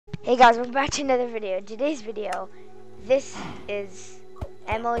Hey guys, welcome back to another video. Today's video, this is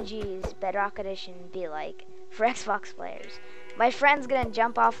mlgs Bedrock Edition be like for Xbox players. My friend's gonna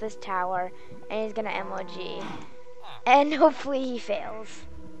jump off this tower and he's gonna mlg. And hopefully he fails.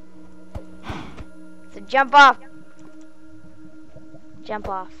 So jump off. Jump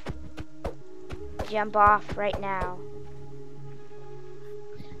off. Jump off right now.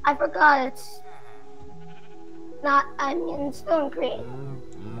 I forgot it's not, it's still in creative.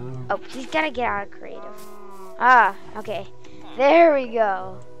 Oh, he's gotta get out of creative. Ah, okay. There we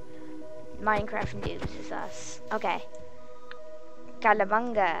go. Minecraft noobs is us. Okay.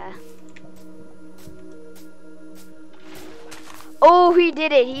 Calabunga. Oh, he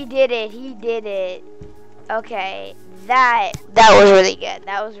did it. He did it. He did it. Okay. That was really good.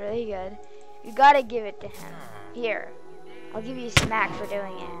 That was really good. You gotta give it to him. Here. I'll give you a smack for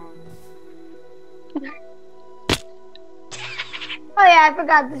doing it. Oh yeah, I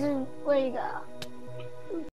forgot this is where you go.